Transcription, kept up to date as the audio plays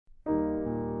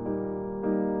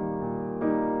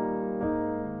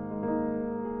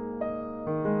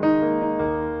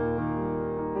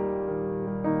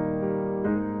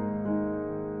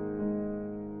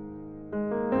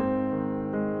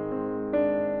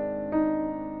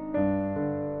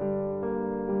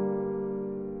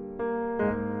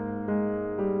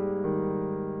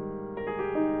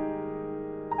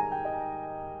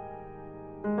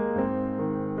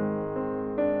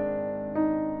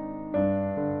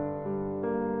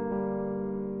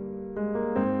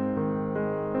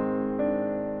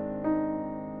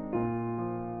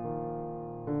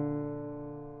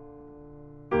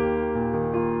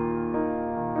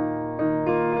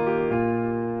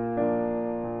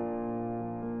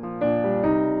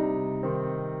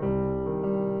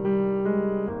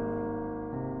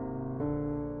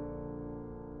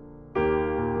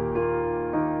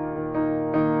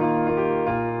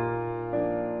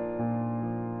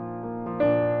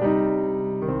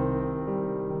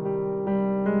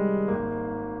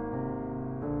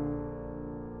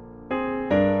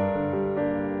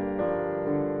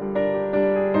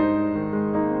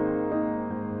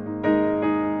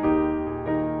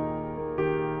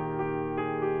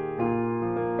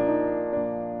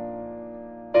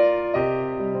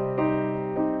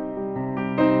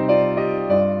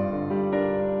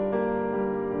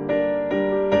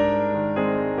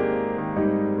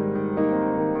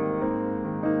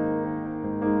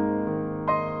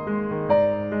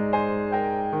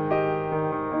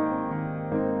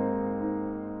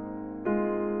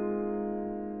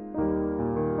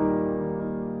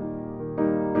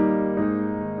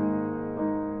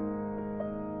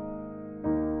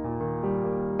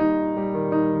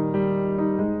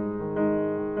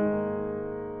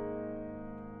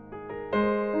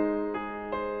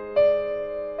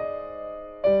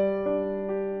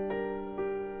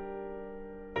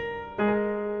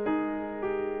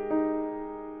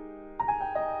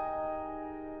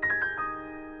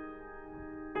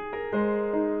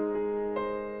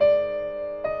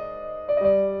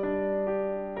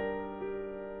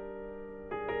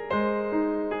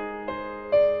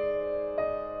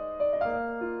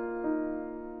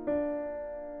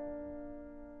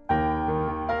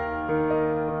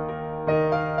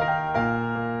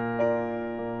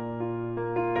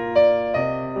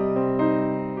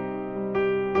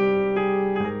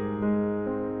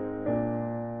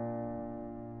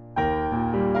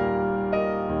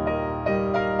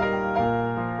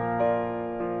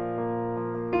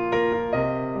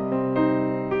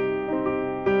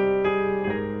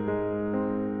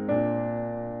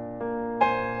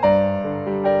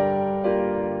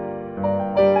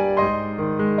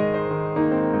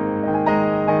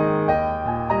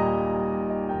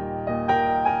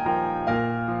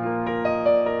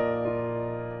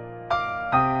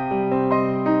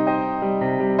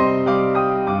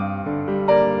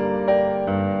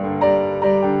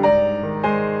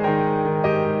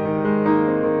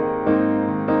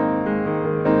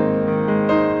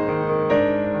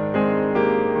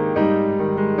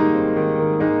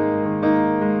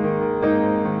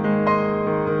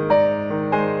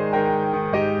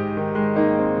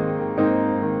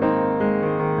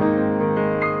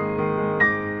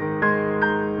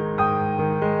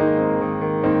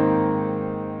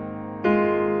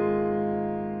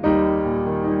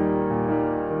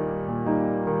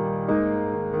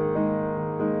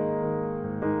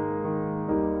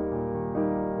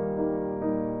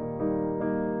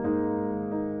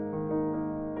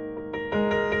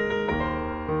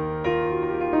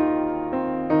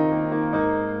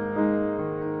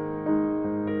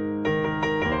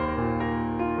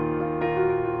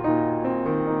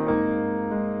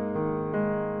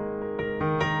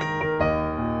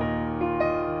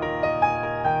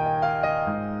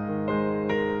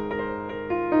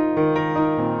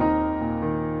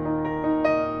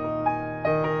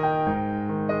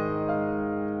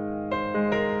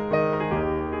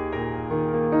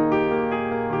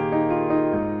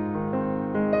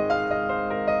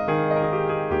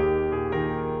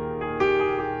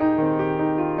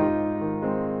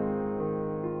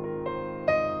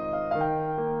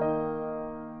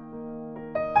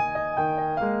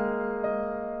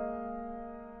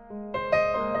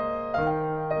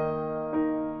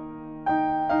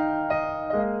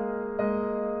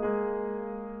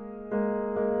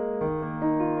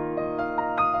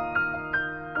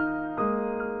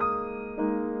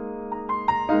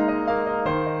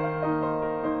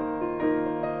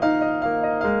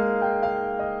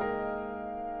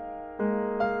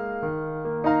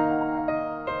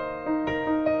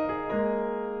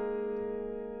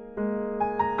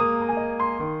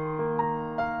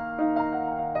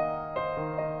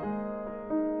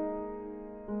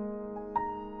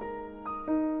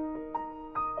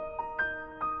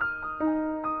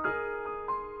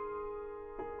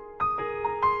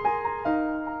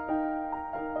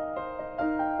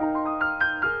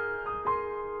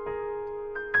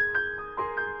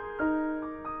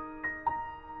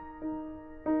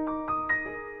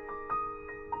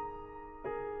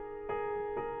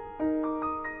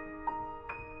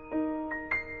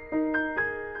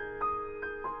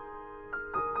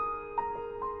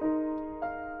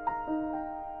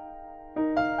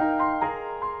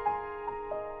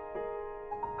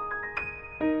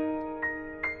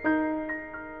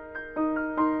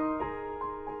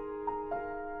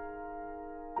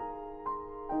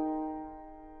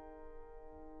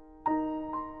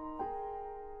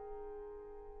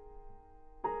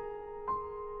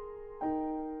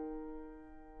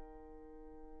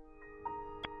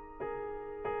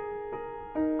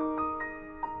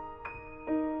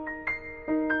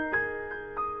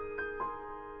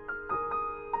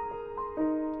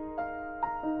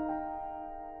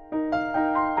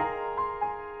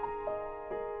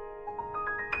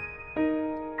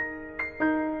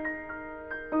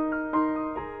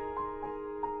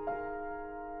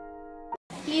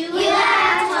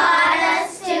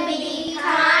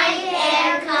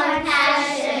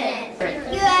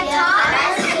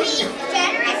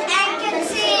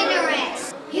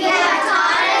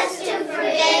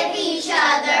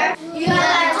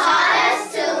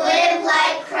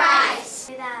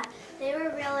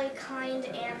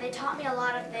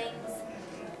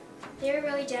They were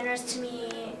really generous to me,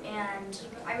 and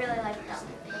I really liked them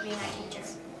for being my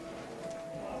teachers.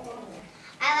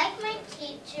 I like my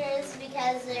teachers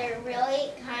because they're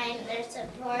really kind, they're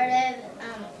supportive,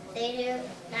 they do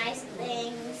nice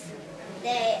things,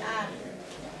 they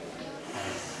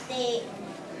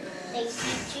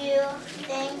teach you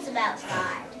things about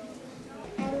God.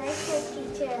 I like my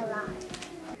teacher a lot.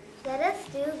 Let us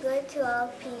do good to all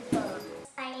people.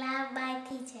 I love my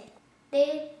teacher.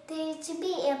 They teach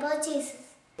me about Jesus.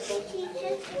 The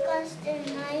teachers because they're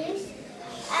nice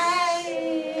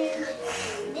and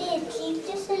they teach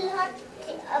us a lot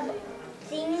of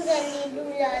things and they do a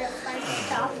lot of fun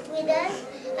stuff with us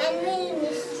and we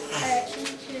miss our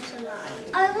teachers a lot.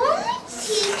 I want my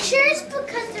teachers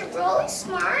because they're really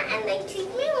smart and they teach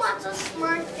me lots of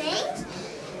smart things.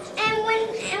 And when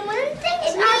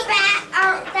things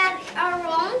that are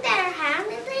wrong that are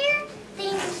happening there, they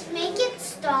just make it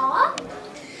stop.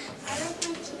 I like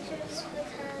my teachers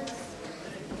because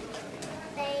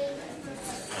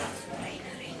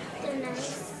they're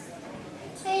nice.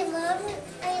 I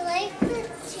like the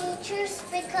teachers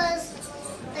because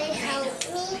they help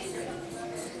me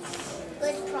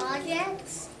with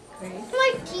projects. Great.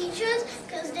 My teachers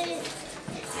because they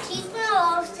teach me a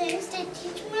lot of things. They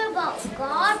teach me about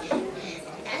God,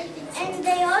 and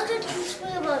they also teach me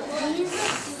about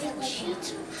Jesus.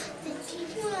 They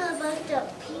teach me about the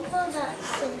people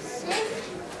that's been sick,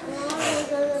 along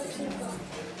with other people.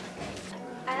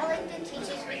 I like the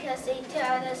teachers because they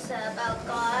taught us about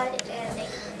God, and they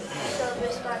showed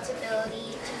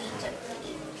responsibility to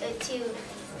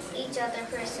each other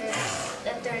person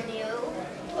if they're new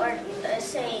or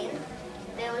sane.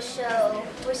 They will show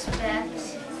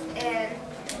respect and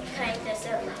kindness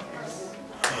and kindness.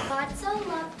 God so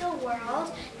loved the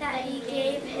world that he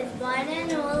gave his one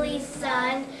and only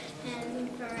Son, and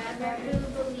forever who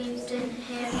believes in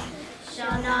him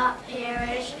shall not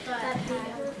perish but have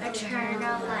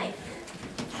eternal life.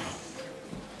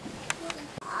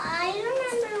 I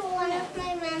remember one of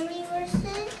my memory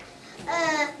verses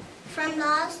from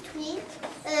last week.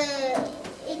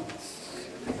 It's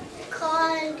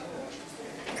called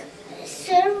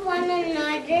Serve one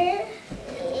another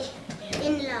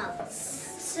in love.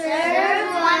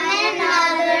 Serve one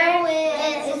another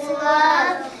with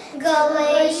love.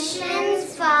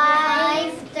 Galatians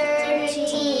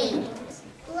 5:13.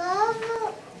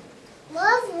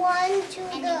 Love one to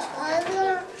the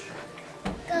other.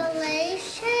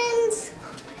 Galatians.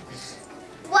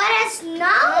 Let us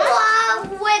not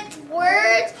love with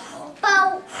words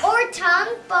or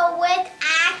tongue, but with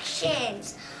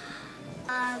actions.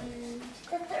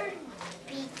 The third,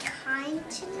 be kind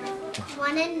to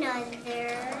one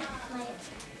another.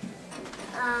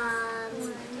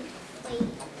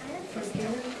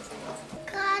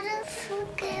 God will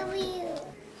forgive you.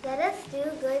 Let us do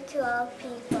good to all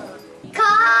people.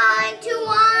 Kind to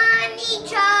one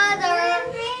each other,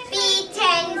 be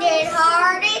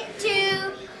tender-hearted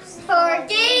too,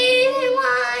 forgive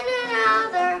one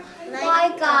another,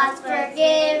 like God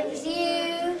forgives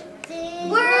you.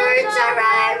 Words are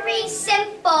very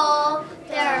simple,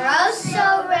 they're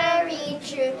also very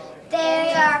true.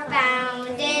 They are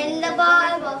found in the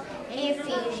Bible,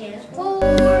 Ephesians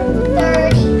 4.